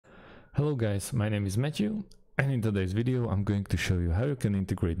Hello guys, my name is Matthew, and in today's video I'm going to show you how you can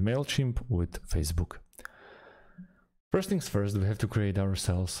integrate Mailchimp with Facebook. First things first, we have to create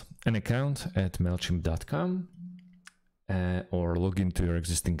ourselves an account at mailchimp.com or log into your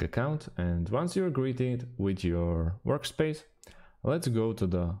existing account, and once you're greeted with your workspace, let's go to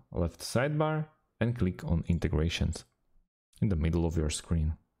the left sidebar and click on integrations in the middle of your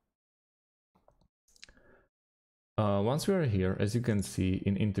screen. Once we are here, as you can see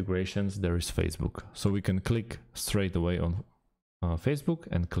in integrations, there is Facebook. So we can click straight away on Facebook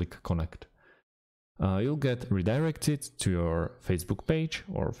and click connect. You'll get redirected to your Facebook page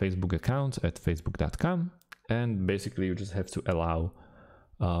or Facebook account at facebook.com. And basically you just have to allow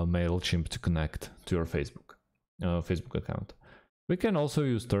Mailchimp to connect to your Facebook account. We can also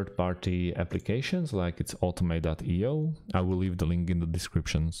use third-party applications like it's Automate.io. I will leave the link in the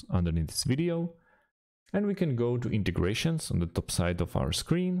descriptions underneath this video. And we can go to integrations on the top side of our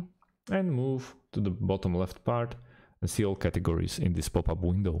screen and move to the bottom left part and see all categories in this pop-up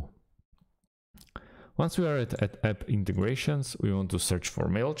window. Once we are at app integrations, we want to search for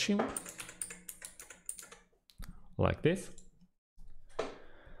Mailchimp, like this.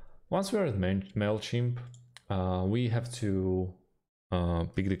 Once we are at Mailchimp, we have to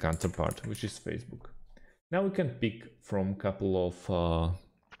pick the counterpart, which is Facebook. Now we can pick from a couple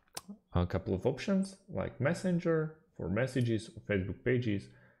of options like Messenger for messages, or Facebook pages,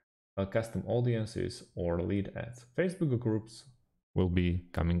 custom audiences, or lead ads. Facebook groups will be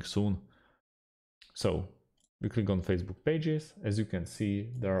coming soon. So we click on Facebook pages. As you can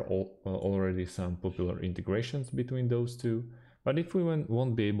see, there are already some popular integrations between those two. But if we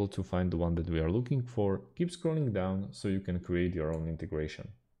won't be able to find the one that we are looking for, keep scrolling down so you can create your own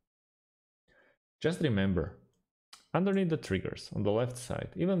integration. Just remember, underneath the triggers on the left side,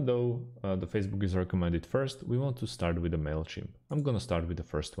 even though the Facebook is recommended first, we want to start with the Mailchimp. I'm going to start with the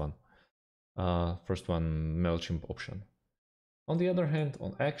first one Mailchimp option. On the other hand,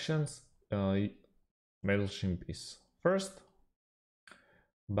 on actions, Mailchimp is first,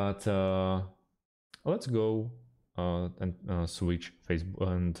 but let's go and switch Facebook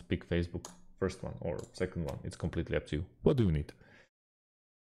and pick Facebook first one or second one. It's completely up to you. What do you need?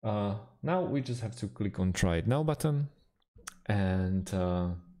 Now we just have to click on Try It Now button, and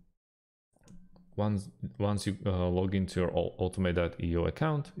once you log into your Automate.io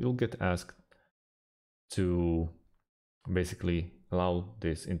account, you'll get asked to basically allow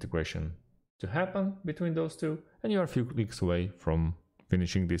this integration to happen between those two, and you are a few clicks away from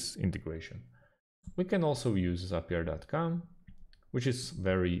finishing this integration. We can also use Zapier.com, which is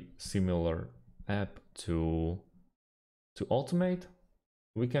very similar app to Automate.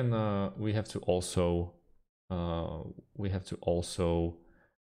 We have to also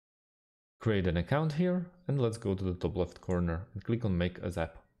create an account here, and let's go to the top left corner and click on Make a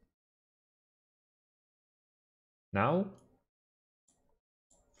Zap. Now,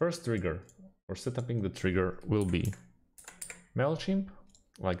 first trigger for setting the trigger will be Mailchimp,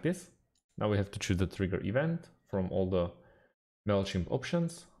 like this. Now we have to choose the trigger event from all the Mailchimp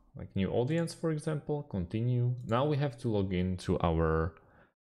options, like new audience, for example, continue. Now we have to log in to our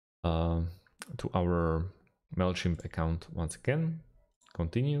Mailchimp account once again,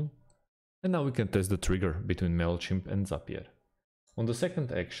 continue, and now we can test the trigger between Mailchimp and Zapier. On the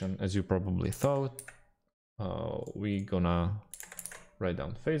second action, as you probably thought, we're gonna write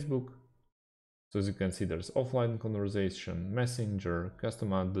down Facebook. So as you can see, there's offline conversation, Messenger,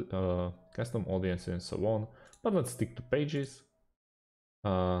 custom audience, and so on. But let's stick to pages.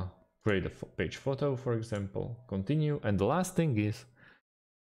 Create a page photo, for example, continue, and the last thing is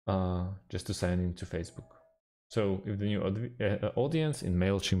just to sign into Facebook. So if the new audience in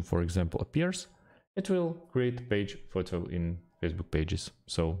Mailchimp, for example, appears, it will create page photo in Facebook pages.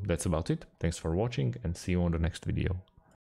 So that's about it. Thanks for watching, and see you on the next video.